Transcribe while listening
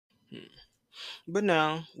Hmm. But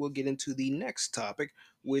now we'll get into the next topic,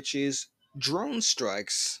 which is drone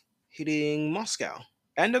strikes hitting Moscow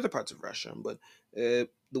and other parts of Russia. But the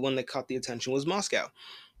one that caught the attention was Moscow.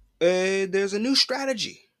 There's a new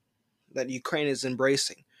strategy that Ukraine is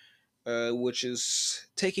embracing, which is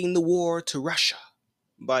taking the war to Russia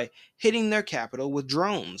by hitting their capital with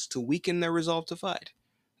drones to weaken their resolve to fight.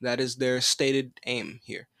 That is their stated aim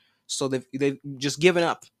here. So they've just given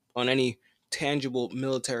up on any tangible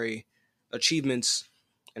military achievements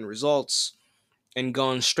and results and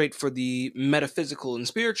gone straight for the metaphysical and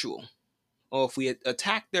spiritual. Oh, if we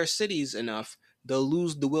attack their cities enough, they'll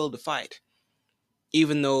lose the will to fight.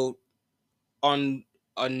 Even though on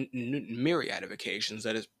myriad of occasions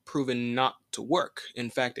that has proven not to work. In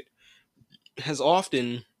fact, it has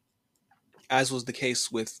often, as was the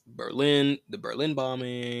case with Berlin, the Berlin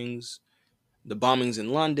bombings, the bombings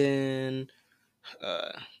in London,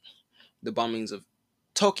 uh, the bombings of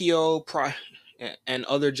Tokyo, and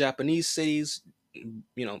other Japanese cities,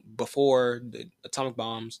 before the atomic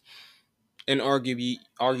bombs, and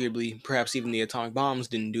arguably, perhaps even the atomic bombs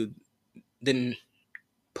didn't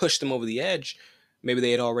push them over the edge. Maybe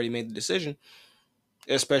they had already made the decision,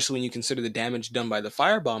 especially when you consider the damage done by the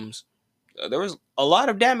firebombs. There was a lot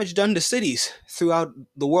of damage done to cities throughout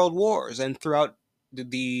the world wars and throughout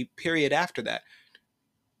the period after that.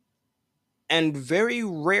 And very,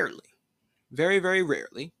 very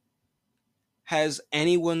rarely, has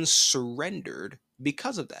anyone surrendered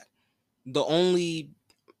because of that. The only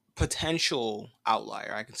potential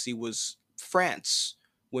outlier I can see was France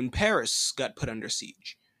when Paris got put under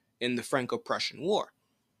siege in the Franco-Prussian War.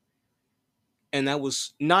 And that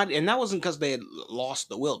wasn't because they had lost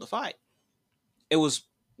the will to fight. It was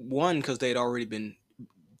one because they had already been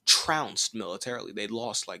trounced militarily. They'd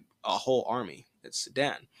lost like a whole army at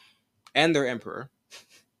Sedan and their emperor.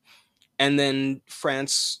 And then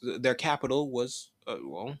France, their capital was it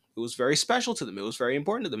was very special to them. It was very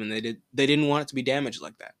important to them, and they didn't want it to be damaged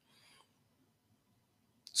like that.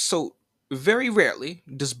 So very rarely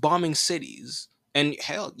does bombing cities, and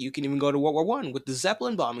hell, you can even go to World War I with the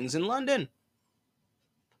Zeppelin bombings in London.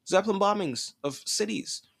 Zeppelin bombings of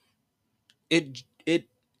cities. It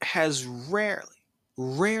has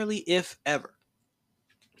rarely, if ever,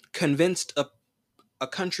 convinced a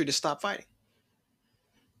country to stop fighting.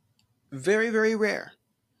 Very, very rare.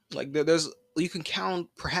 Like there's you can count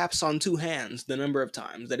perhaps on two hands the number of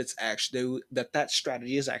times that that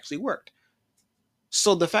strategy has actually worked.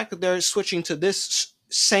 So the fact that they're switching to this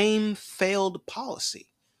same failed policy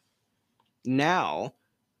now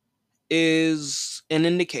is an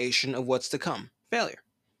indication of what's to come: failure.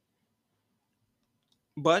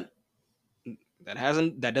 But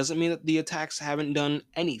that doesn't mean that the attacks haven't done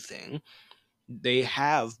anything. They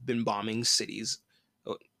have been bombing cities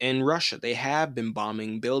in Russia. They have been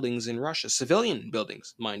bombing buildings in Russia, civilian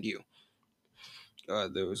buildings, mind you.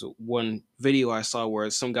 There was one video I saw where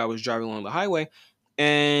some guy was driving along the highway,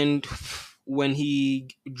 and when he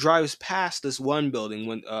drives past this one building,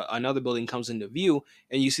 when another building comes into view,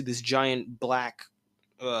 and you see this giant black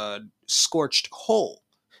scorched hole,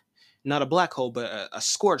 not a black hole, but a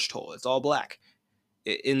scorched hole. It's all black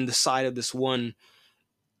in the side of this one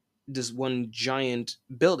giant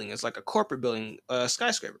building. It's like a corporate building, a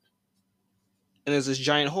skyscraper, and there's this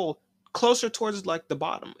giant hole closer towards like the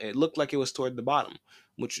bottom. It looked like it was toward the bottom,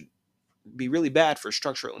 which would be really bad for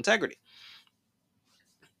structural integrity.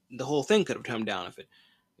 The whole thing could have come down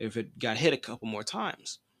if it got hit a couple more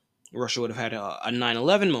times. Russia would have had a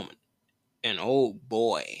 9/11 moment, and oh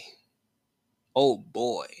boy,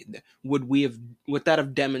 would that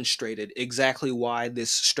have demonstrated exactly why this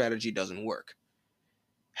strategy doesn't work?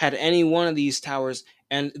 Had any one of these towers,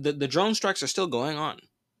 and the drone strikes are still going on.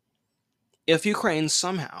 If Ukraine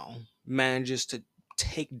somehow manages to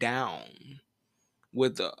take down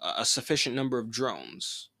with a sufficient number of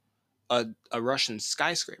drones a Russian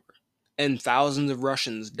skyscraper, and thousands of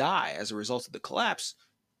Russians die as a result of the collapse,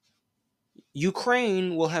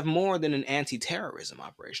 Ukraine will have more than an anti-terrorism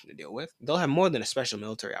operation to deal with. They'll have more than a special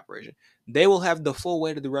military operation. They will have the full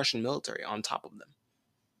weight of the Russian military on top of them.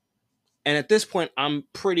 And at this point, I'm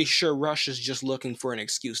pretty sure Russia's just looking for an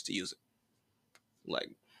excuse to use it. Like,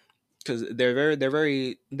 because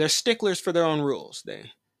they're sticklers for their own rules.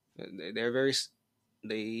 They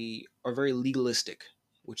are very legalistic,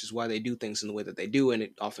 which is why they do things in the way that they do, and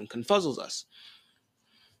it often confuzzles us.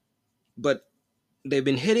 But they've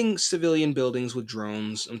been hitting civilian buildings with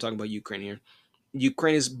drones. I'm talking about Ukraine here.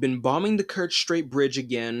 Ukraine has been bombing the Kerch Strait Bridge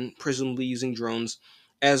again, presumably using drones,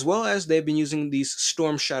 as well as they've been using these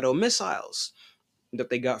Storm Shadow missiles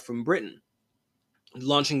that they got from Britain,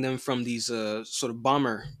 launching them from these sort of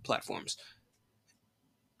bomber platforms.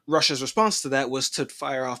 Russia's response to that was to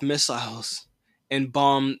fire off missiles and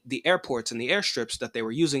bomb the airports and the airstrips that they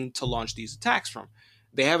were using to launch these attacks from.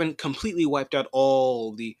 They haven't completely wiped out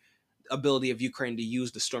all the ability of Ukraine to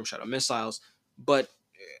use the Storm Shadow missiles, but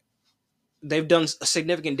they've done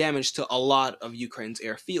significant damage to a lot of Ukraine's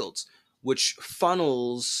airfields, which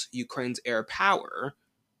funnels Ukraine's air power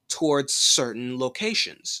towards certain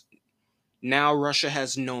locations. Now Russia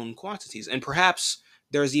has known quantities, and perhaps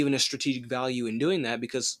there's even a strategic value in doing that,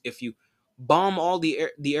 because if you bomb all the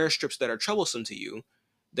airstrips that are troublesome to you,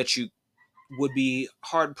 that you would be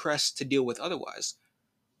hard pressed to deal with otherwise,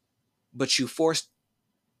 but you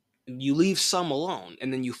leave some alone,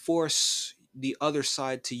 and then you force the other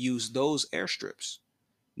side to use those airstrips.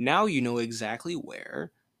 Now you know exactly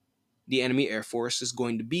where the enemy air force is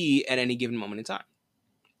going to be at any given moment in time.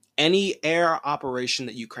 Any air operation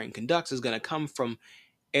that Ukraine conducts is going to come from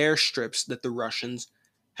airstrips that the Russians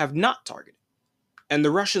have not targeted. And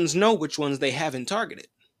the Russians know which ones they haven't targeted.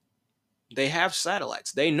 They have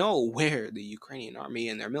satellites. They know where the Ukrainian army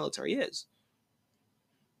and their military is.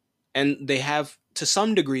 And they have, to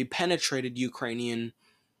some degree, penetrated Ukrainian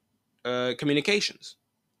communications.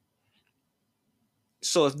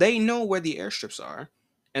 So if they know where the airstrips are,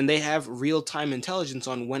 and they have real-time intelligence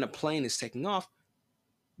on when a plane is taking off,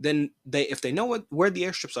 then if they know where the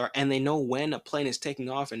airstrips are and they know when a plane is taking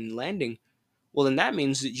off and landing, well, then that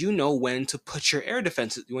means that you know when to put your air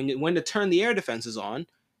defenses, when to turn the air defenses on,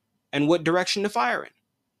 and what direction to fire in.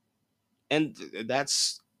 And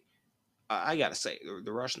that's, I gotta say,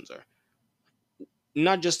 the Russians are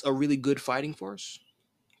not just a really good fighting force,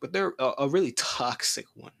 but they're a really toxic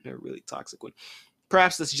one. They're a really toxic one.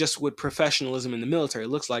 Perhaps that's just what professionalism in the military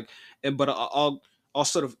looks like. But I'll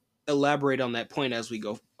sort of elaborate on that point as we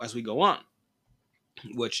go on.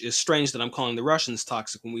 Which is strange that I'm calling the Russians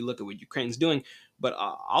toxic when we look at what Ukraine's doing, but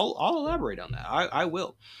I'll elaborate on that. I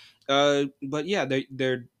will. But yeah,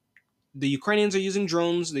 they're the Ukrainians are using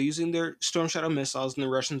drones. They're using their Storm Shadow missiles, and the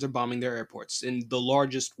Russians are bombing their airports in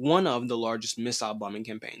one of the largest missile bombing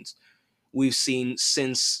campaigns we've seen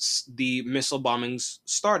since the missile bombings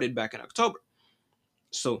started back in October.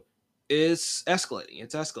 So it's escalating.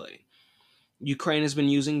 It's escalating. Ukraine has been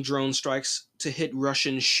using drone strikes to hit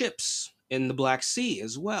Russian ships in the Black Sea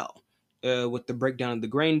as well. With the breakdown of the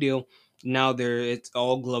grain deal, now it's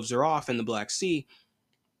all gloves are off in the Black Sea,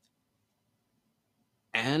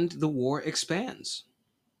 and the war expands.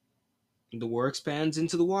 The war expands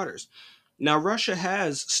into the waters. Now, Russia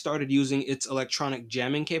has started using its electronic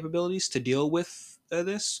jamming capabilities to deal with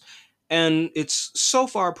this, and it's so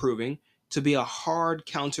far proving to be a hard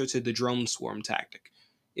counter to the drone swarm tactic.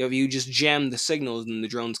 If you just jam the signals, then the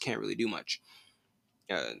drones can't really do much.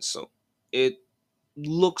 So it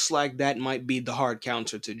looks like that might be the hard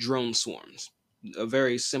counter to drone swarms. A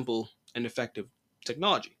very simple and effective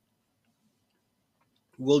technology.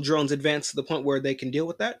 Will drones advance to the point where they can deal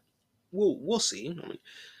with that? We'll see. I mean,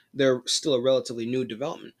 they're still a relatively new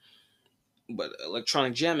development, but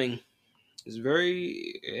electronic jamming is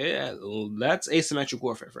that's asymmetric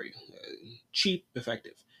warfare for you. Cheap,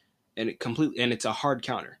 effective, and it's a hard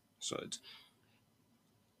counter. So it's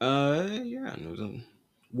yeah,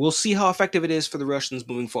 we'll see how effective it is for the Russians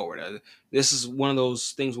moving forward. This is one of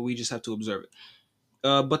those things where we just have to observe it.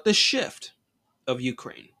 But the shift of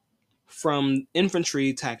Ukraine from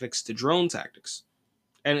infantry tactics to drone tactics,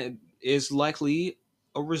 and it is likely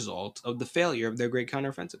a result of the failure of their great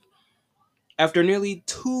counteroffensive. After nearly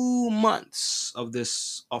 2 months of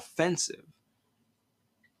this offensive,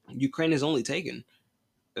 Ukraine has only taken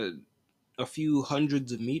a, a few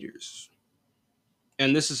hundreds of meters.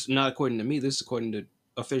 And this is not according to me, this is according to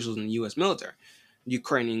officials in the US military.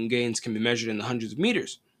 Ukrainian gains can be measured in the hundreds of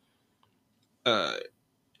meters. Uh,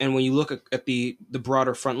 and when you look at the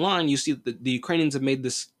broader front line, you see that the Ukrainians have made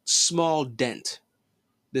this small dent,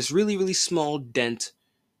 this really, really small dent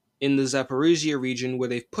in the Zaporizhia region where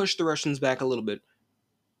they've pushed the Russians back a little bit,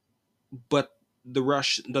 but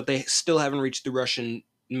they still haven't reached the Russian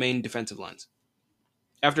main defensive lines.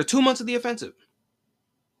 After 2 months of the offensive,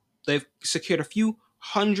 they've secured a few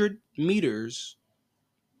hundred meters,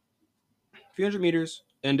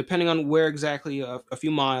 and depending on where exactly, a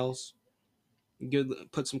few miles.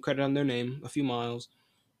 Put some credit on their name, a few miles,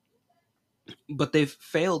 but they've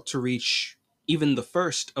failed to reach even the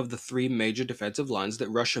first of the three major defensive lines that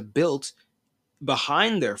Russia built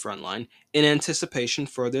behind their front line in anticipation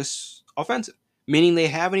for this offensive, meaning they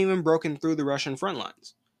haven't even broken through the Russian front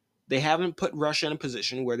lines. They haven't put Russia in a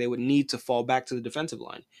position where they would need to fall back to the defensive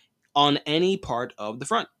line on any part of the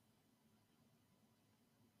front.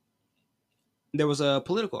 There was a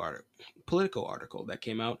Politico article that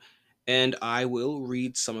came out, and I will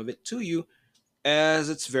read some of it to you. as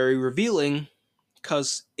it's very revealing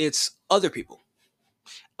because it's other people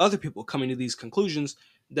coming to these conclusions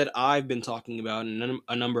that I've been talking about and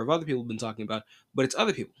a number of other people have been talking about, but it's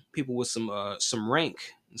other people with some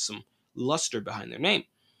rank and some luster behind their name.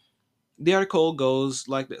 The article goes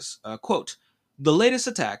like this, quote, "The latest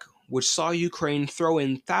attack, which saw Ukraine throw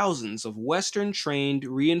in thousands of Western-trained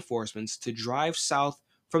reinforcements to drive south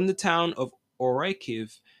from the town of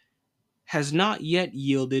Oraikiv, has not yet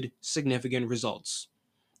yielded significant results."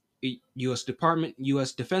 U.S.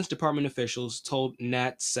 Defense Department officials told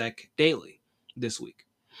NatSec Daily this week,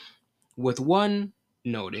 with one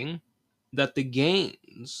noting that the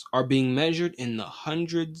gains are being measured in the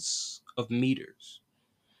hundreds of meters.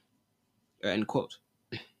 End quote.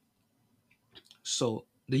 So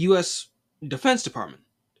the U.S. Defense Department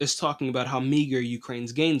is talking about how meager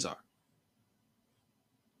Ukraine's gains are.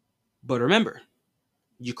 But remember,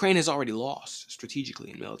 Ukraine has already lost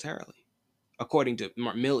strategically and militarily. According to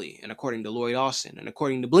Mark Milley and according to Lloyd Austin and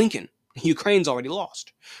according to Blinken, Ukraine's already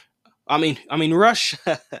lost.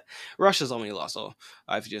 Russia, Russia's already lost. So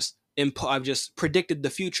I've just predicted the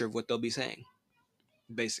future of what they'll be saying,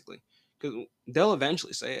 basically, because they'll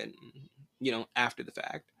eventually say it, after the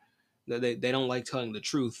fact. They don't like telling the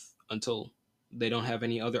truth until they don't have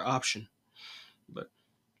any other option. But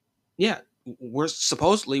yeah, we're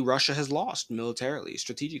supposedly Russia has lost militarily,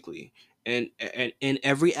 strategically, and in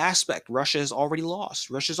every aspect, Russia has already lost.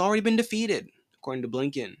 Russia's already been defeated, according to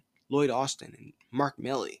Blinken, Lloyd Austin, and Mark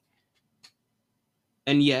Milley.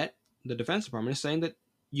 And yet, the Defense Department is saying that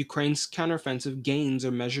Ukraine's counteroffensive gains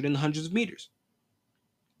are measured in the hundreds of meters.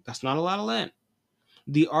 That's not a lot of land.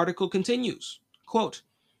 The article continues, quote,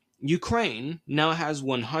 "Ukraine now has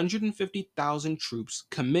 150,000 troops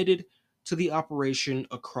committed to the operation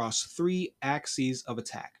across 3 axes of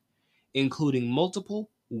attack, including multiple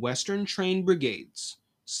Western-trained brigades,"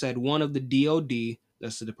 said one of the DoD,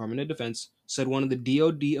 that's the Department of Defense, said one of the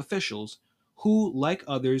DoD officials who, like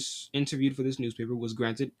others interviewed for this newspaper, was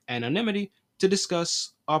granted anonymity to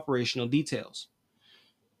discuss operational details.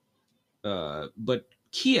 But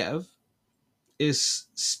Kiev is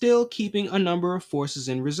still keeping a number of forces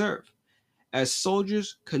in reserve as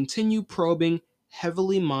soldiers continue probing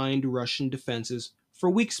heavily mined Russian defenses for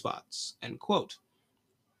weak spots, end quote.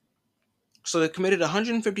 So they committed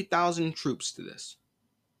 150,000 troops to this.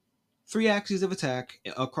 3 axes of attack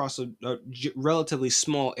across a relatively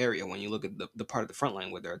small area when you look at the part of the front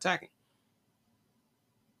line where they're attacking.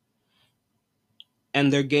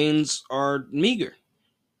 And their gains are meager,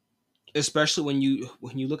 especially when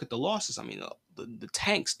you look at the losses. I mean, the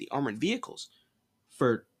tanks, the armored vehicles,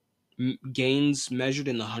 for gains measured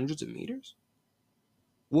in the hundreds of meters.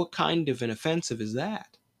 What kind of an offensive is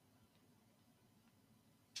that?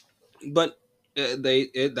 But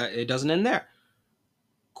it doesn't end there.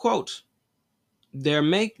 Quote, they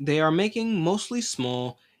are making mostly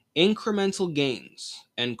small incremental gains,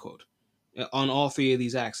 end quote, on all 3 of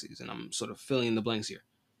these axes. And I'm sort of filling in the blanks here.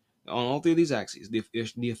 On all 3 of these axes,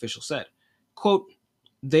 the official said, quote,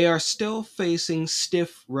 "They are still facing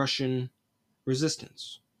stiff Russian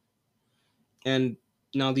resistance." And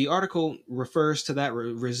now the article refers to that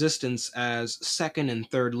resistance as second and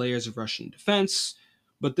third layers of Russian defense,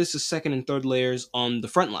 but this is second and third layers on the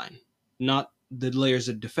front line, not the layers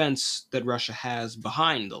of defense that Russia has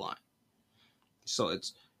behind the line. So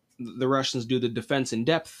it's the Russians do the defense in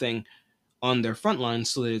depth thing on their front line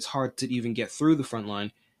so that it's hard to even get through the front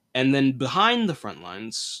line. And then behind the front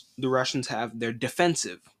lines, the Russians have their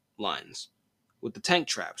defensive lines with the tank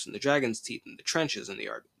traps and the dragon's teeth and the trenches and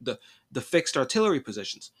the fixed artillery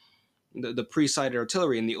positions, the pre-sighted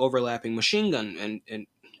artillery and the overlapping machine gun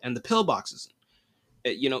and the pillboxes.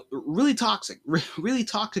 Really toxic, really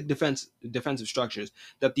toxic defensive structures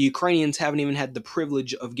that the Ukrainians haven't even had the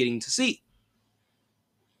privilege of getting to see.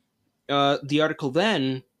 The article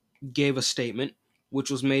then gave a statement which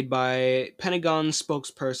was made by Pentagon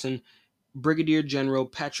spokesperson Brigadier General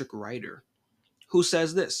Patrick Ryder, who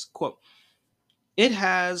says this, quote, "It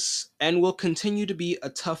has and will continue to be a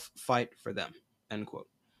tough fight for them," end quote.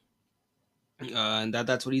 And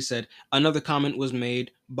that's what he said. Another comment was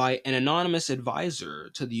made by an anonymous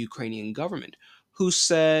advisor to the Ukrainian government, who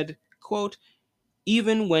said, quote,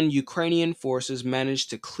 "Even when Ukrainian forces manage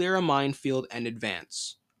to clear a minefield and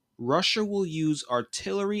advance, Russia will use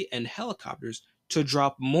artillery and helicopters to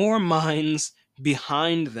drop more mines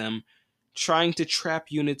behind them, trying to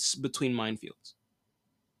trap units between minefields."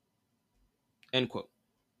 End quote.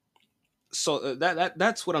 So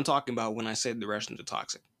that's what I'm talking about when I say the Russians are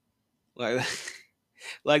toxic. Like,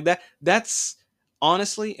 like that. That's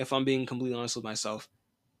honestly, if I'm being completely honest with myself,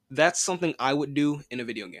 that's something I would do in a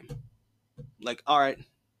video game. Like, all right,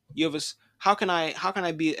 you have how can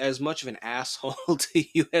I be as much of an asshole to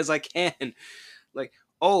you as I can? Like,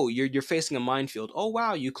 oh, you're facing a minefield. Oh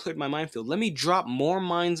wow, you cleared my minefield. Let me drop more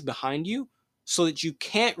mines behind you so that you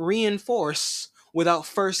can't reinforce without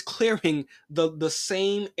first clearing the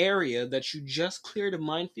same area that you just cleared of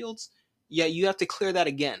minefields. Yeah, you have to clear that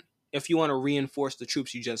again if you want to reinforce the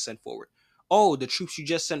troops you just sent forward. Oh, the troops you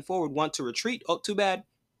just sent forward want to retreat. Oh, too bad.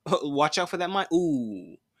 Watch out for that mine.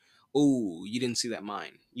 Ooh, you didn't see that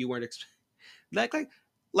mine. You weren't like like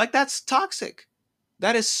like that's toxic.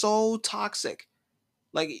 That is so toxic.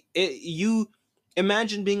 Like you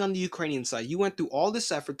imagine being on the Ukrainian side. You went through all this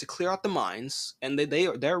effort to clear out the mines, and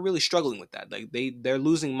they're really struggling with that. Like they're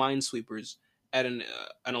losing minesweepers at an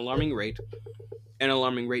alarming rate. An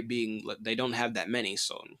alarming rate being they don't have that many,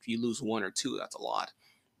 so if you lose one or two, that's a lot.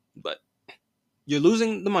 But you're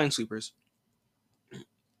losing the minesweepers,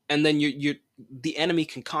 and then you the enemy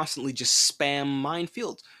can constantly just spam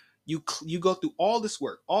minefields. You go through all this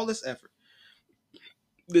work, all this effort,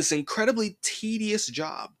 this incredibly tedious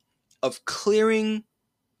job of clearing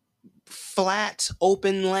flat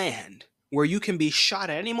open land where you can be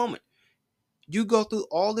shot at any moment. You go through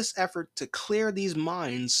all this effort to clear these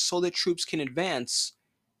mines so that troops can advance.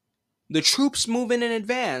 The troops move in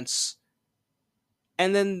advance,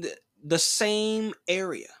 and then the same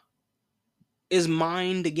area is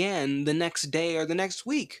mined again the next day or the next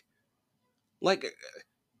week. Like,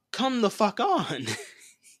 come the fuck on.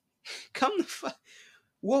 Come the fuck.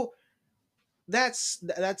 Whoa, that's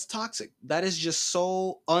toxic. That is just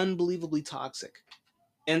so unbelievably toxic.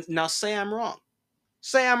 And now say I'm wrong.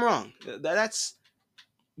 Say I'm wrong. That's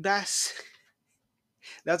that's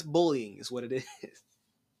bullying, is what it is.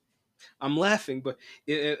 I'm laughing, but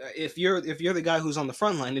if you're the guy who's on the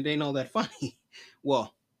front line, it ain't all that funny.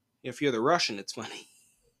 Well, if you're the Russian, it's funny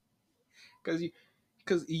because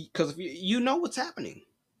because you know what's happening.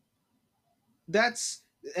 That's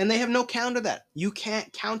and they have no counter that. You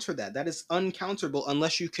can't counter that. That is uncounterable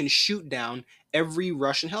unless you can shoot down every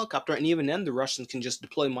Russian helicopter, and even then, the Russians can just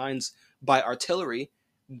deploy mines by artillery,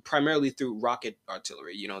 primarily through rocket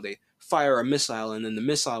artillery. They fire a missile, and then the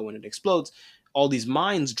missile, when it explodes, all these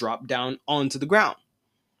mines drop down onto the ground.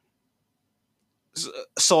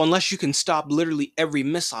 So unless you can stop literally every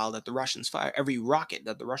missile that the Russians fire, every rocket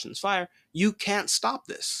that the Russians fire, you can't stop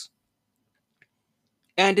this.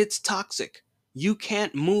 And it's toxic. You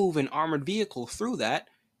can't move an armored vehicle through that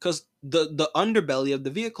because the underbelly of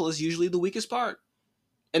the vehicle is usually the weakest part.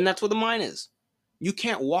 And that's where the mine is. You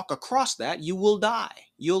can't walk across that. You will die.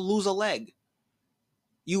 You'll lose a leg.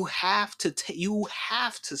 You have to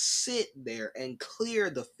sit there and clear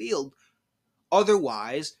the field.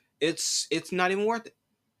 Otherwise, it's not even worth it.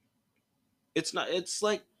 It's not. It's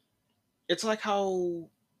like how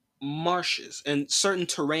marshes and certain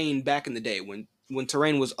terrain back in the day, when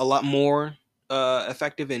terrain was a lot more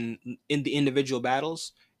effective in the individual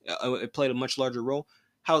battles, it played a much larger role.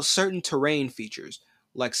 How certain terrain features,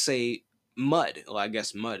 like say mud, well, I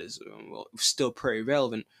guess mud is still pretty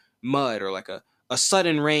relevant. Mud, or like a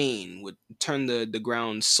sudden rain would turn the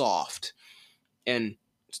ground soft, and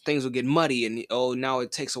things would get muddy, and oh, now it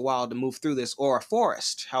takes a while to move through this. Or a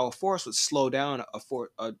forest, how a forest would slow down a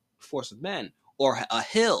force of men. Or a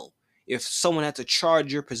hill, if someone had to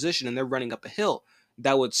charge your position and they're running up a hill,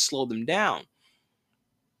 that would slow them down.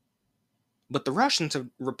 But the Russians have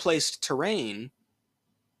replaced terrain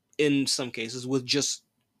in some cases with just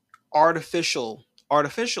artificial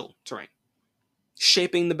terrain,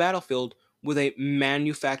 shaping the battlefield with a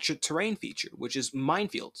manufactured terrain feature, which is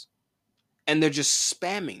minefields. And they're just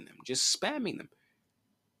spamming them.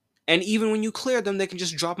 And even when you clear them, they can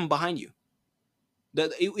just drop them behind you.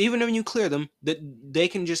 That even when you clear them, that they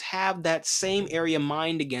can just have that same area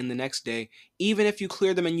mined again the next day. Even if you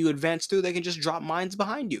clear them and you advance through, they can just drop mines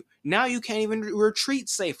behind you. Now you can't even retreat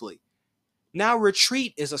safely. Now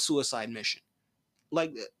retreat is a suicide mission.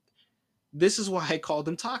 Like, this is why I call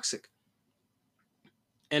them toxic.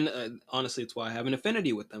 And honestly, it's why I have an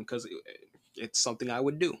affinity with them, because it's something I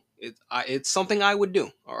would do. It's something I would do.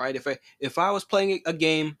 All right, if I was playing a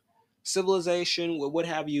game, Civilization, what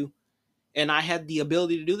have you, and I had the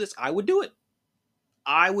ability to do this, I would do it.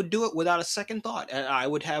 I would do it without a second thought. And I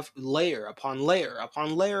would have layer upon layer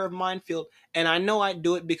upon layer of minefield. And I know I'd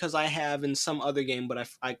do it because I have in some other game, but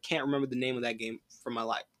I can't remember the name of that game for my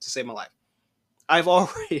life, to save my life. I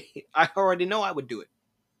already know I would do it.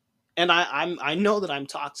 And I know that I'm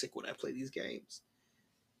toxic when I play these games.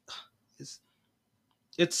 It's,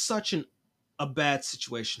 it's such a bad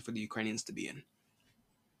situation for the Ukrainians to be in.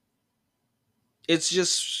 It's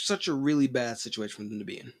just such a really bad situation for them to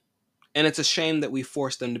be in. And it's a shame that we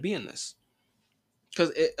forced them to be in this.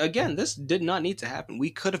 Because again, this did not need to happen.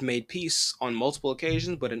 We could have made peace on multiple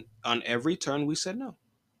occasions, but on every turn we said no.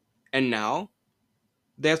 And now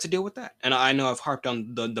they have to deal with that. And I know I've harped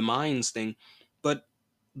on the mines thing, but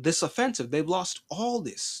this offensive, they've lost all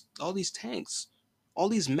these tanks, all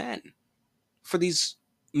these men for these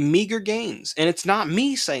meager gains. And it's not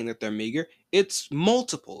me saying that they're meager, it's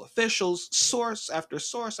multiple officials, source after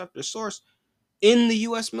source after source in the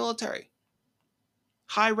US military,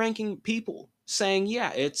 high ranking people saying,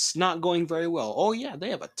 yeah, it's not going very well. Oh, yeah, they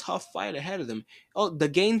have a tough fight ahead of them. Oh, the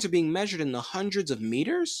gains are being measured in the hundreds of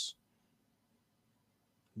meters?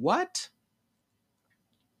 What?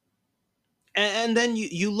 And then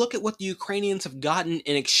you look at what the Ukrainians have gotten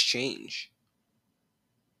in exchange.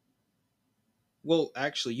 Well,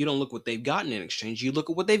 actually, you don't look what they've gotten in exchange. You look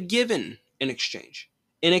at what they've given in exchange.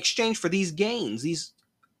 In exchange for these gains,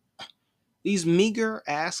 these meager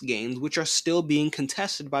ass gains, which are still being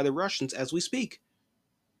contested by the Russians as we speak.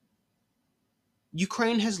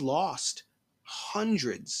 Ukraine has lost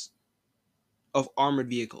hundreds of armored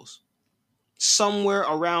vehicles, somewhere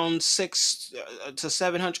around 6 to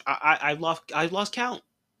 700. I've lost count.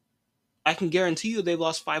 I can guarantee you they've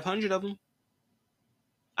lost 500 of them.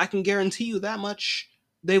 I can guarantee you that much.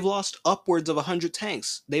 They've lost upwards of 100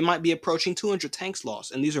 tanks. They might be approaching 200 tanks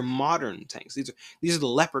lost, and these are modern tanks. These are the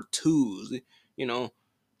Leopard 2s. You know,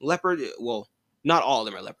 Leopard. Well, not all of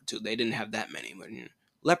them are Leopard 2. They didn't have that many, but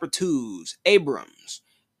Leopard 2s, Abrams,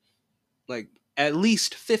 like at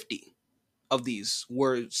least 50 of these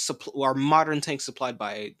are modern tanks supplied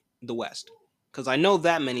by the West. Because I know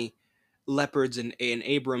that many Leopards and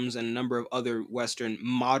Abrams and a number of other Western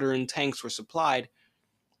modern tanks were supplied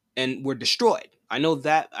and were destroyed. I know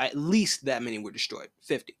that at least that many were destroyed.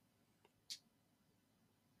 50.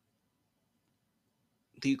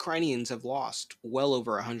 The Ukrainians have lost well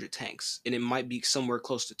over 100 tanks, and it might be somewhere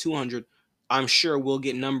close to 200. I'm sure we'll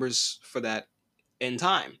get numbers for that in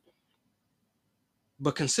time.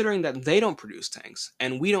 But considering that they don't produce tanks,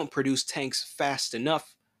 and we don't produce tanks fast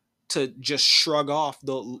enough to just shrug off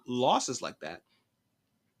the losses like that,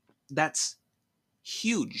 that's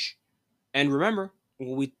huge. And remember,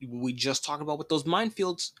 we just talked about with those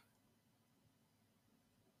minefields,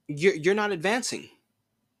 you're not advancing.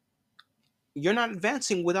 You're not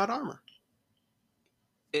advancing without armor,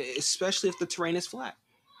 especially if the terrain is flat.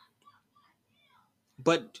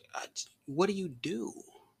 But what do you do?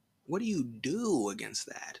 What do you do against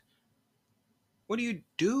that? What do you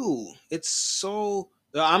do? It's so.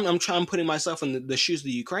 I'm trying putting myself in the shoes of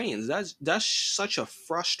the Ukrainians. That's such a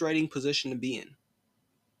frustrating position to be in,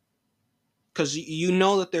 because you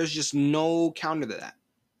know that there's just no counter to that.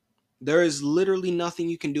 There is literally nothing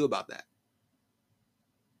you can do about that.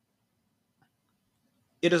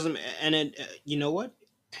 It doesn't, and you know what?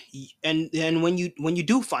 And when you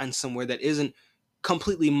do find somewhere that isn't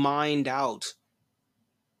completely mined out,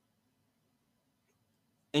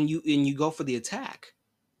 and you go for the attack,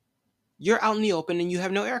 you're out in the open and you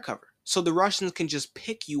have no air cover. So the Russians can just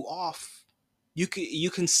pick you off. You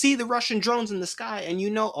can see the Russian drones in the sky, and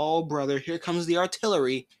oh brother, here comes the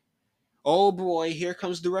artillery. Oh boy, here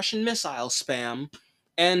comes the Russian missile spam.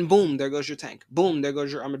 And boom, there goes your tank. Boom, there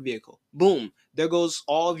goes your armored vehicle. Boom, there goes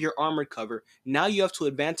all of your armored cover. Now you have to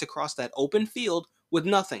advance across that open field with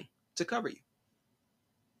nothing to cover you.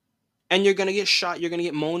 And you're gonna get shot. You're gonna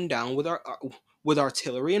get mown down with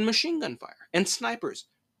artillery and machine gun fire and snipers.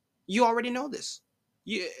 You already know this.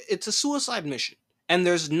 It's a suicide mission, and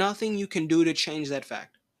there's nothing you can do to change that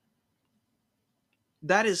fact.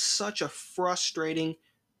 That is such a frustrating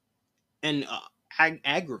and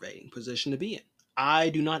aggravating position to be in. I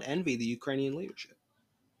do not envy the Ukrainian leadership.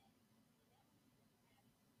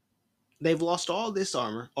 They've lost all this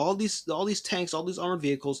armor, all these tanks, all these armored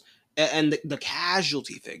vehicles, and the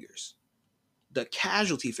casualty figures. The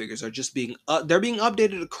casualty figures are just they're being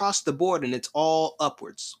updated across the board, and it's all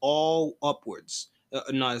upwards.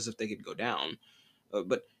 Not as if they could go down,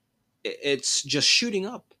 but it's just shooting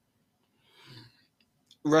up.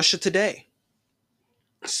 Russia Today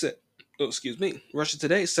said, oh, excuse me, Russia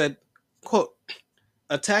Today said, quote,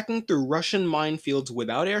 attacking through Russian minefields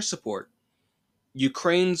without air support,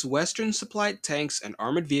 Ukraine's Western supplied tanks and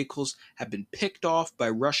armored vehicles have been picked off by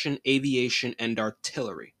Russian aviation and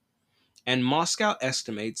artillery. And Moscow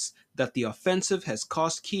estimates that the offensive has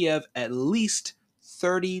cost Kiev at least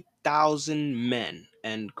 30,000 men.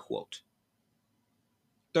 End quote.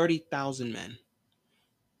 30,000 men.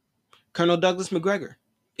 Colonel Douglas Macgregor,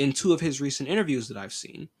 in two of his recent interviews that I've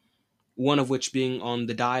seen, one of which being on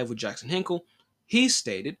The Dive with Jackson Hinkle, he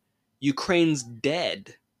stated Ukraine's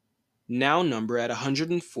dead now number at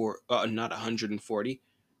 104, not 140.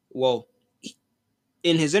 Well,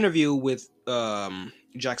 in his interview with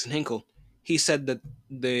Jackson Hinkle, he said that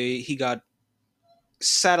he got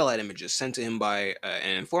satellite images sent to him by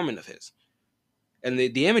an informant of his, and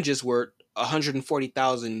the images were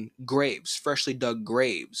 140,000 graves, freshly dug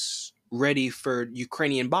graves, ready for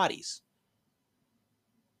Ukrainian bodies.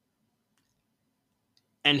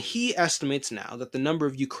 And he estimates now that the number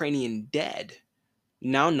of Ukrainian dead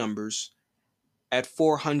now numbers at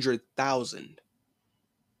 400,000.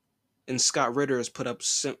 And Scott Ritter has put up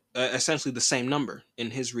essentially the same number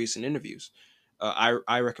in his recent interviews.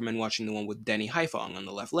 I recommend watching the one with Denny Haifong on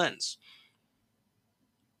the Left Lens.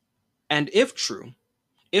 And if true,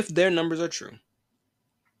 if their numbers are true,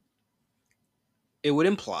 it would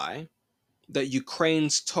imply that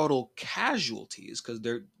Ukraine's total casualties, because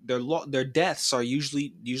their deaths are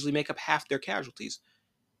usually make up half their casualties.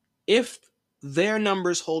 If their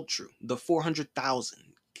numbers hold true, the 400,000,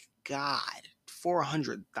 God,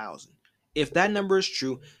 400,000. If that number is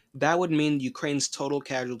true, that would mean Ukraine's total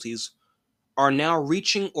casualties are now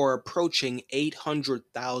reaching or approaching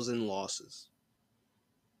 800,000 losses.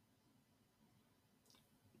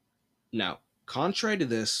 Now, contrary to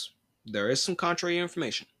this, there is some contrary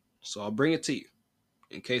information, so I'll bring it to you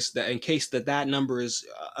in case that number is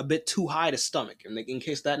a bit too high to stomach, and in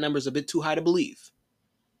case that number is a bit too high to believe.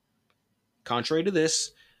 Contrary to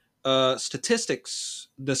this, the statistics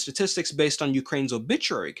based on Ukraine's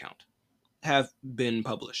obituary count have been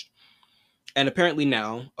published. And apparently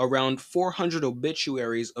now, around 400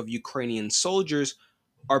 obituaries of Ukrainian soldiers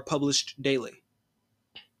are published daily.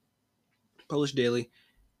 Published daily.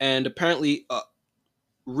 And apparently,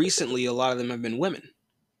 recently, a lot of them have been women.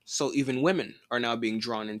 So even women are now being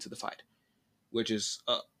drawn into the fight, which is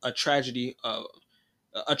a tragedy.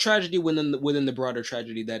 A tragedy within the broader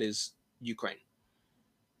tragedy that is Ukraine.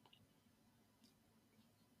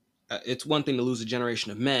 It's one thing to lose a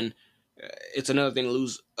generation of men. It's another thing to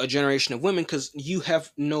lose a generation of women because you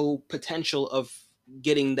have no potential of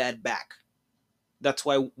getting that back. That's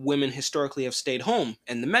why women historically have stayed home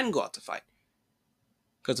and the men go out to fight.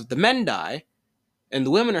 Because if the men die and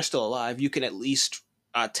the women are still alive, you can at least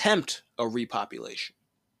attempt a repopulation.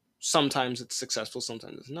 Sometimes it's successful,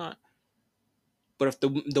 sometimes it's not. But if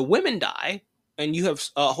the women die and you have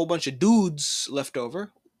a whole bunch of dudes left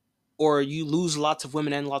over, or you lose lots of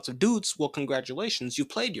women and lots of dudes, well, congratulations, you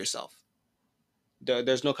played yourself.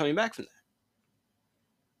 There's no coming back from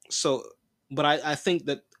that. So, but I think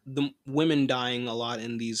that the women dying a lot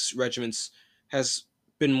in these regiments has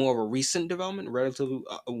been more of a recent development. Relatively,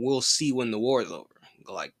 we'll see when the war is over.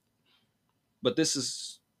 Like, but this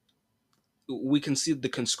is we can see the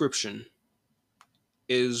conscription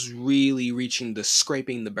is really reaching the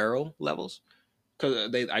scraping the barrel levels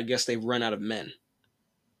because I guess they've run out of men,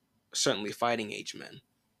 certainly fighting age men.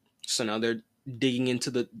 So now they're digging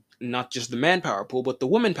into the not just the manpower pool, but the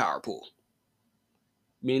woman power pool,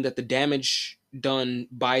 meaning that the damage done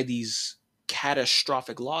by these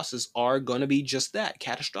catastrophic losses are going to be just that,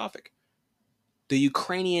 catastrophic. The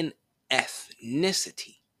Ukrainian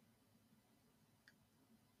ethnicity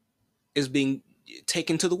is being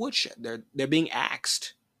taken to the woodshed. They're being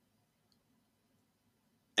axed,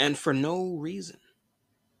 and for no reason.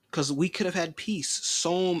 Because we could have had peace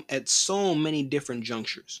at so many different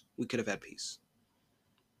junctures. We could have had peace.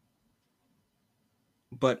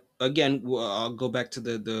 But again, I'll go back to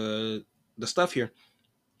the stuff here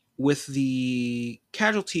with the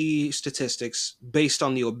casualty statistics based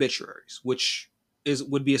on the obituaries, which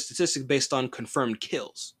would be a statistic based on confirmed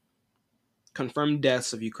kills, confirmed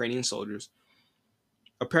deaths of Ukrainian soldiers.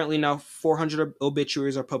 Apparently now 400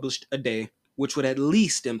 obituaries are published a day, which would at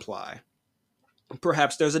least imply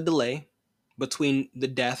perhaps there's a delay between the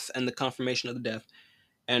death and the confirmation of the death,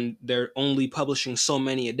 and they're only publishing so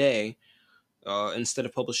many a day instead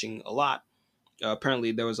of publishing a lot.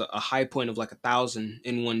 Apparently there was a high point of like 1,000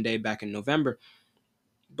 in one day back in November,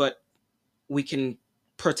 but we can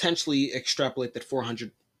potentially extrapolate that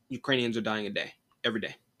 400 Ukrainians are dying a day, every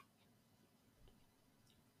day,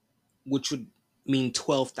 which would mean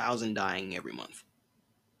 12,000 dying every month.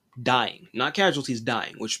 Dying, not casualties,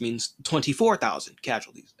 dying, which means 24,000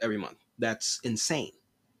 casualties every month. That's insane.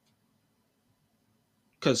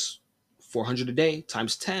 Because 400 a day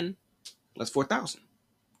times 10, that's 4,000.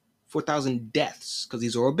 4,000 deaths, because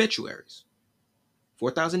these are obituaries.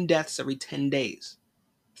 4,000 deaths every 10 days.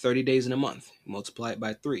 30 days in a month. Multiply it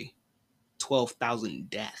by 3. 12,000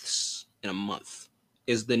 deaths in a month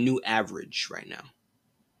is the new average right now,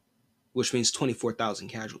 which means 24,000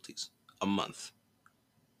 casualties a month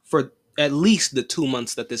for at least the 2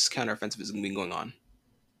 months that this counteroffensive has been going on.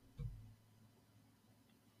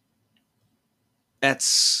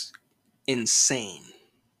 That's insane.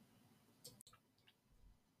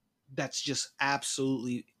 That's just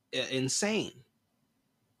absolutely insane.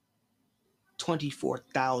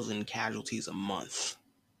 24,000 casualties a month.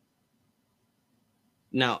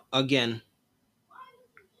 Now, again,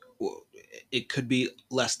 it could be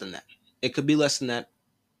less than that. It could be less than that.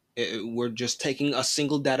 We're just taking a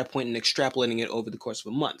single data point and extrapolating it over the course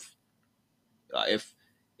of a month.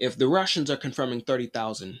 If the Russians are confirming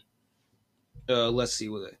 30,000, let's see,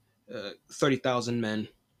 with 30,000 men,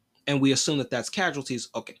 and we assume that that's casualties,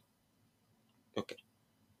 okay, okay.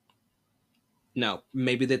 Now,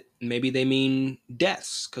 maybe they mean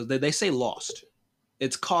deaths because they say lost.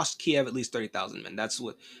 It's cost Kiev at least 30,000 men. That's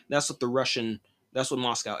what the Russian that's what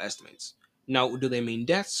Moscow estimates. Now, do they mean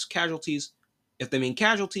deaths, casualties? If they mean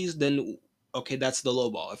casualties, then okay, that's the low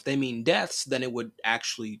ball. If they mean deaths, then it would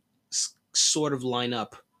actually sort of line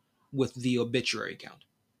up with the obituary count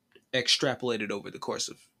extrapolated over the course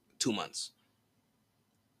of 2 months.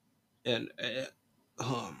 And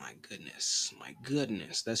oh my goodness,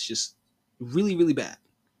 that's just really really bad.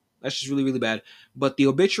 That's just really really bad. But the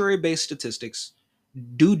obituary based statistics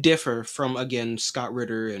do differ from, again, Scott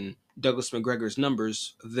Ritter and Douglas McGregor's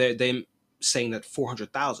numbers. They saying that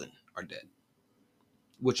 400,000 are dead,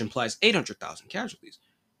 which implies 800,000 casualties.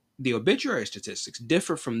 The obituary statistics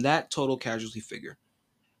differ from that total casualty figure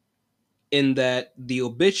in that the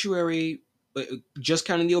obituary, just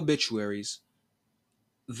counting the obituaries,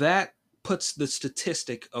 that puts the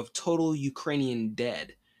statistic of total Ukrainian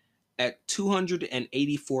dead at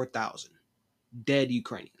 284,000 dead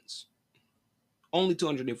Ukrainians. Only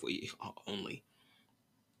 284, only,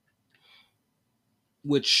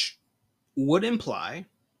 which would imply,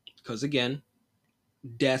 because again,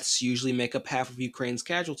 deaths usually make up half of Ukraine's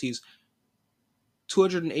casualties,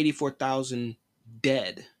 284,000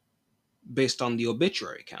 dead based on the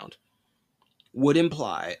obituary count would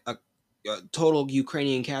imply a total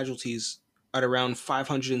Ukrainian casualties at around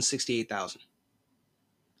 568,000.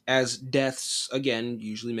 As deaths, again,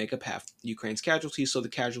 usually make up half Ukraine's casualties, so the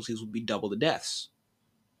casualties would be double the deaths.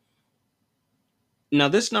 Now,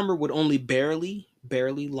 this number would only barely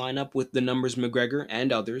line up with the numbers McGregor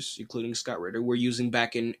and others, including Scott Ritter, were using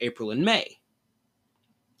back in April and May.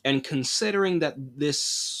 And considering that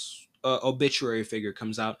this obituary figure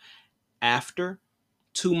comes out after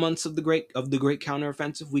 2 months of the great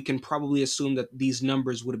counteroffensive, we can probably assume that these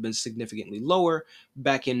numbers would have been significantly lower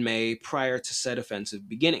back in May prior to said offensive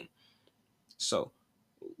beginning. So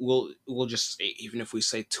we'll just say, even if we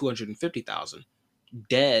say 250,000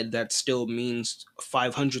 dead, that still means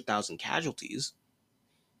 500,000 casualties.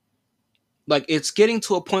 Like, it's getting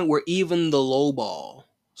to a point where even the low ball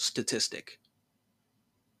statistic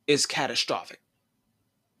is catastrophic.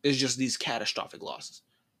 It's just these catastrophic losses.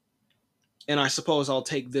 And I suppose I'll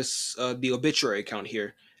take this the obituary count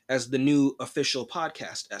here as the new official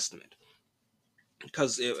podcast estimate,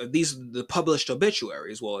 because these are the published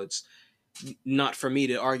obituaries. Well, it's not for me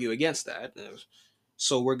to argue against that.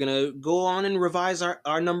 So we're gonna go on and revise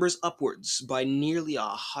our numbers upwards by nearly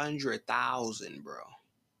 100,000, bro.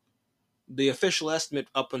 The official estimate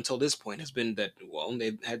up until this point has been that, well,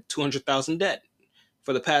 they've had 200,000 dead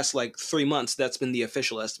for the past like 3 months. That's been the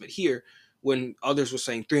official estimate here, when others were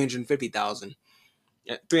saying 350,000.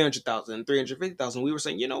 300,000, 350,000. We were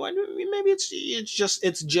saying, you know what, maybe it's just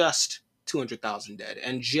 200,000 dead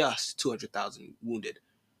and just 200,000 wounded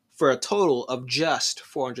for a total of just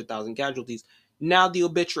 400,000 casualties. Now the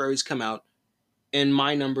obituaries come out, and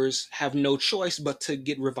my numbers have no choice but to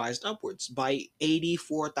get revised upwards by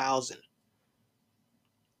 84,000.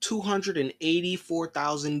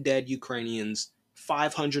 284,000 dead Ukrainians,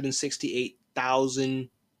 568,000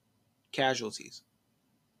 casualties.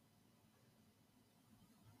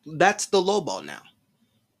 That's the low ball now.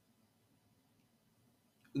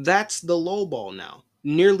 That's the low ball now.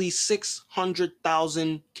 Nearly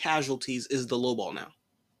 600,000 casualties is the low ball now.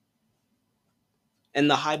 And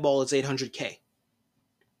the high ball is 800K.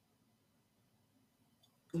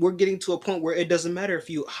 We're getting to a point where it doesn't matter if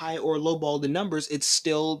you high or low ball the numbers, it's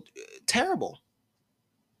still terrible.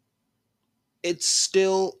 It's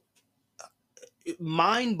still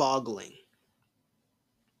mind boggling.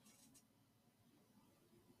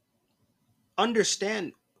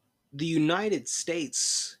 Understand, the United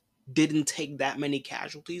States didn't take that many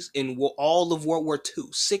casualties in all of World War II.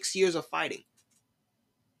 6 years of fighting.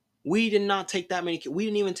 We did not take that many. We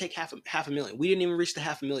didn't even take half a million. We didn't even reach the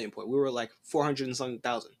half a million point. We were like 400 and something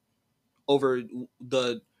thousand over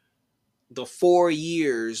the 4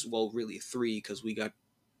 years. Well, really three, because we got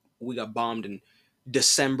bombed in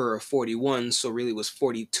December of 41. So really it was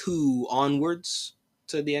 42 onwards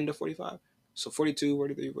to the end of 45. So 42,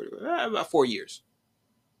 43, 44, about 4 years.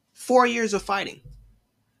 4 years of fighting.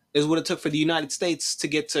 is what it took for the United States to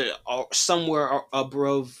get to somewhere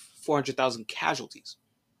above 400,000 casualties.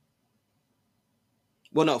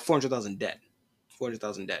 Well, no, 400,000 dead.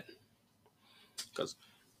 400,000 dead. Because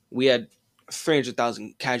we had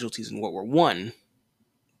 300,000 casualties in World War One,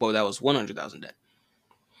 but that was 100,000 dead.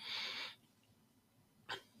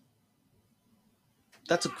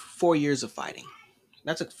 That took 4 years of fighting.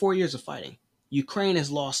 That took 4 years of fighting. Ukraine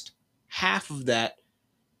has lost half of that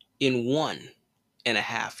in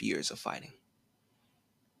 1.5 years of fighting.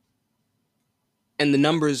 And the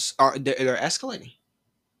numbers are they're escalating.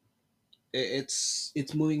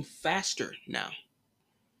 It's moving faster now.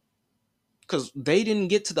 Because they didn't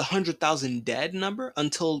get to the 100,000 dead number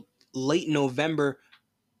until late November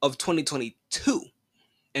of 2022.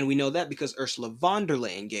 And we know that because Ursula von der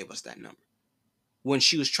Leyen gave us that number. When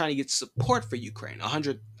she was trying to get support for Ukraine,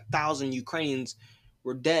 100,000 Ukrainians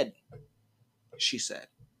were dead, she said,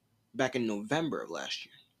 back in November of last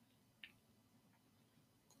year.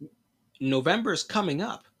 November is coming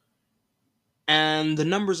up, and the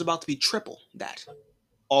number is about to be triple that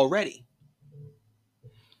already.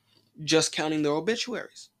 Just counting the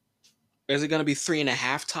obituaries. Is it going to be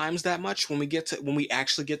 3.5 times that much when we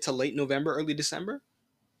actually get to late November, early December?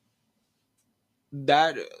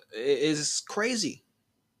 That is crazy.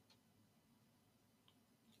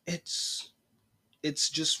 It's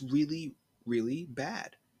just really, really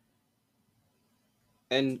bad.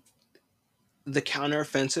 And the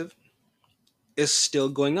counteroffensive is still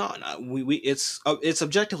going on. It's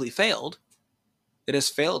objectively failed. It has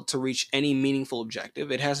failed to reach any meaningful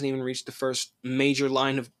objective. It hasn't even reached the first major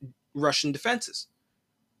line of Russian defenses.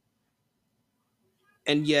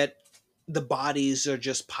 And yet the bodies are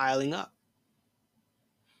just piling up.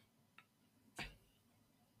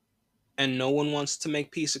 And no one wants to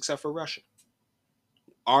make peace except for Russia.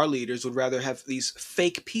 Our leaders would rather have these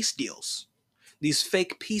fake peace deals, these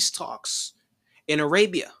fake peace talks in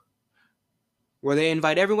Arabia, where they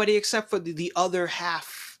invite everybody except for the other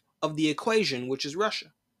half of the equation, which is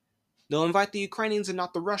Russia. They'll invite the Ukrainians and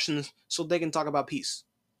not the Russians so they can talk about peace.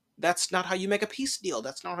 That's not how you make a peace deal.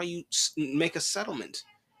 That's not how you make a settlement.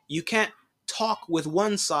 You can't talk with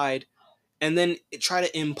one side and then try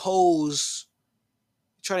to impose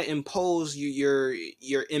your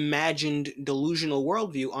imagined delusional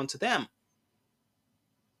worldview onto them.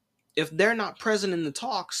 If they're not present in the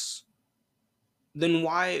talks, then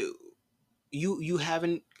why you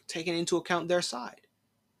haven't taken into account their side?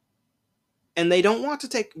 And they don't want to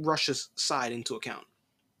take Russia's side into account.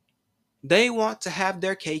 They want to have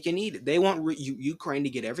their cake and eat it. They want Ukraine to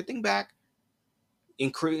get everything back,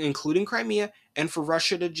 including Crimea, and for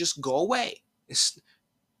Russia to just go away.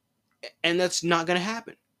 And that's not going to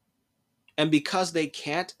happen. And because they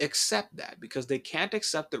can't accept that, because they can't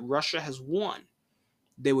accept that Russia has won,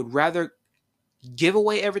 they would rather give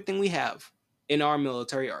away everything we have in our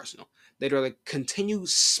military arsenal. They'd rather continue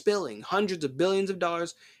spilling hundreds of billions of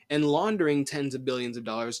dollars and laundering tens of billions of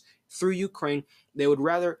dollars through Ukraine. They would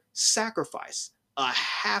rather sacrifice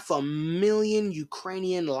 500,000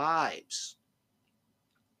 Ukrainian lives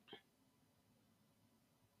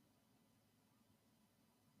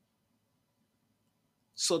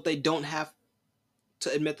so that they don't have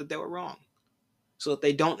to admit that they were wrong, so that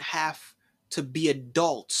they don't have to be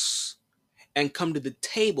adults and come to the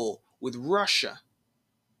table with Russia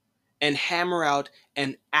and hammer out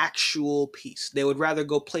an actual peace. They would rather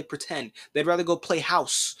go play pretend. They'd rather go play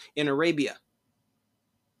house in Arabia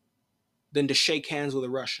than to shake hands with a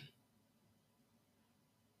Russian.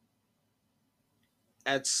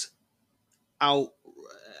 That's out.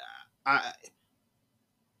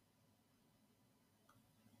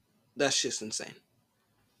 That's just insane.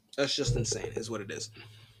 That's just insane, is what it is.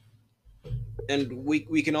 And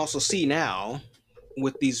we can also see now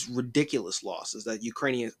with these ridiculous losses that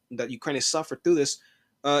Ukraine has suffered through this.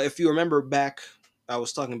 If you remember back, I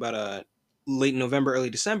was talking about late November, early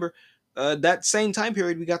December. That same time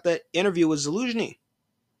period, we got that interview with Zaluzhny,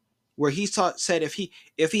 where he said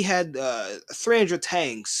if he had 300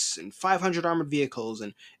 tanks and 500 armored vehicles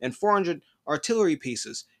and 400 artillery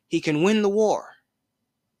pieces, he can win the war.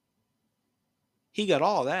 He got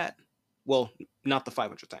all that. Well, not the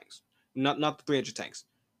 500 tanks, not the 300 tanks,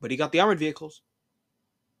 but he got the armored vehicles.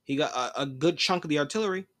 He got a good chunk of the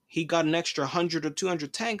artillery. He got an extra 100 or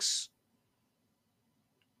 200 tanks.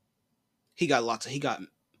 He got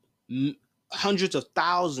hundreds of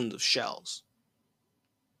thousands of shells.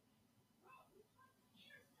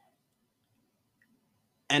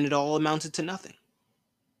 And it all amounted to nothing.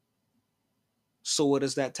 So what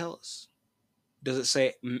does that tell us? Does it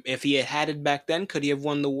say if he had it back then, could he have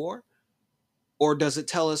won the war? Or does it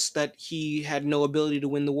tell us that he had no ability to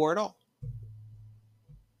win the war at all?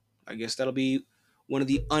 I guess that'll be one of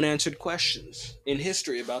the unanswered questions in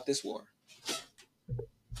history about this war.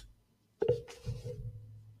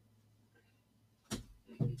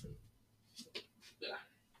 Yeah,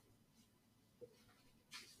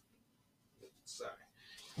 sorry.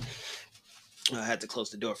 I had to close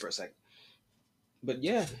the door for a second. But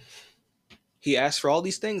yeah, he asked for all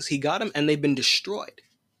these things. He got them, and they've been destroyed.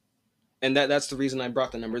 And that's the reason I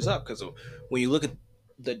brought the numbers up, because when you look at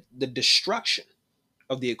the destruction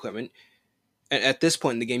of the equipment, and at this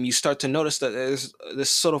point in the game, you start to notice that there's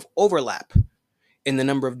this sort of overlap in the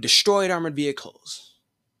number of destroyed armored vehicles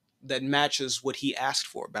that matches what he asked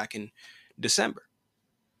for back in December.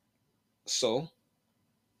 So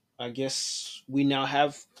I guess we now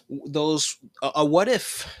have those a what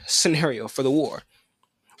if scenario for the war.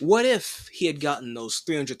 What if he had gotten those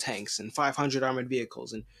 300 tanks and 500 armored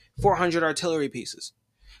vehicles and 400 artillery pieces?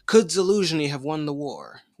 Could Zelensky have won the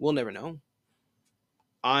war? We'll never know.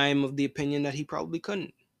 I'm of the opinion that he probably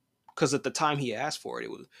couldn't, because at the time he asked for it,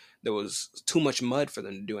 there was too much mud for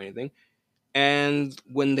them to do anything. And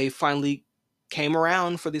when they finally came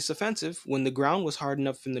around for this offensive, when the ground was hard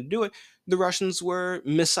enough for them to do it, the Russians were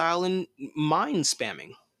missile and mine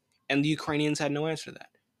spamming, and the Ukrainians had no answer to that.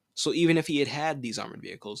 So even if he had had these armored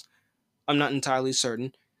vehicles, I'm not entirely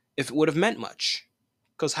certain if it would have meant much,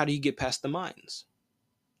 because how do you get past the mines?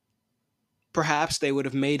 Perhaps they would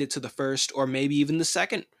have made it to the first or maybe even the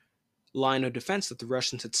second line of defense that the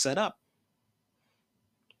Russians had set up.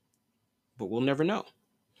 But we'll never know.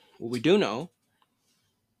 What we do know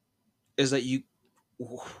is that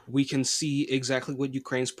we can see exactly what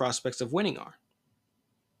Ukraine's prospects of winning are,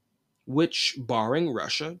 which, barring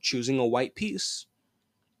Russia choosing a white peace,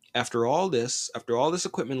 after all this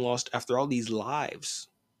equipment lost, after all these lives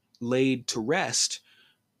laid to rest,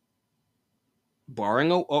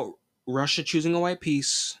 barring Russia choosing a white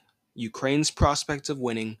peace, Ukraine's prospects of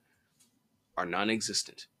winning are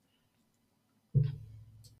non-existent.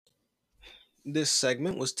 This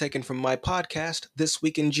segment was taken from my podcast, This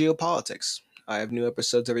Week in Geopolitics. I have new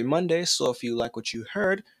episodes every Monday, so if you like what you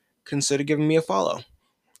heard, consider giving me a follow.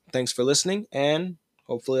 Thanks for listening, and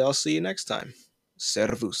hopefully I'll see you next time.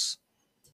 Servus.